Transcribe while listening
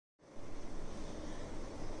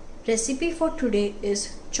Recipe for today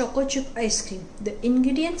is Choco Chip ice cream. The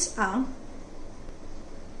ingredients are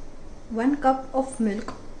 1 cup of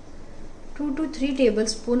milk, 2 to 3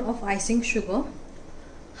 tablespoons of icing sugar,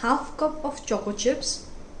 half cup of choco chips,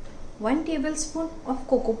 1 tablespoon of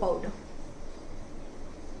cocoa powder.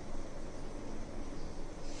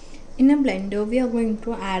 In a blender, we are going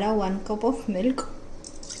to add a 1 cup of milk.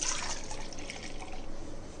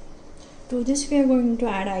 To this we are going to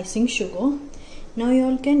add icing sugar. Now you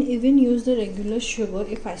all can even use the regular sugar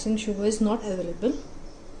if icing sugar is not available.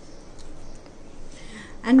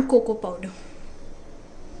 And cocoa powder.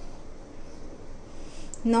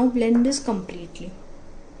 Now blend this completely.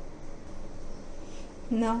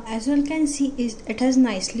 Now as you all can see, it has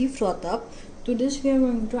nicely frothed up. To this we are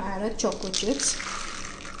going to add a choco chips.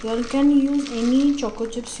 You all can use any choco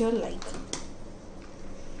chips you all like.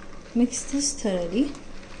 Mix this thoroughly.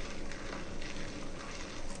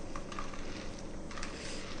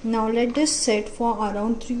 Now let this set for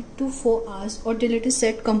around 3 to 4 hours or till it is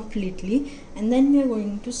set completely, and then we are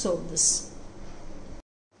going to serve this.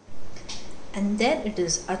 And there it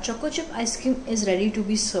is, our choco chip ice cream is ready to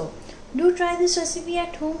be served. Do try this recipe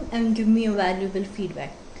at home and give me a valuable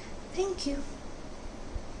feedback. Thank you.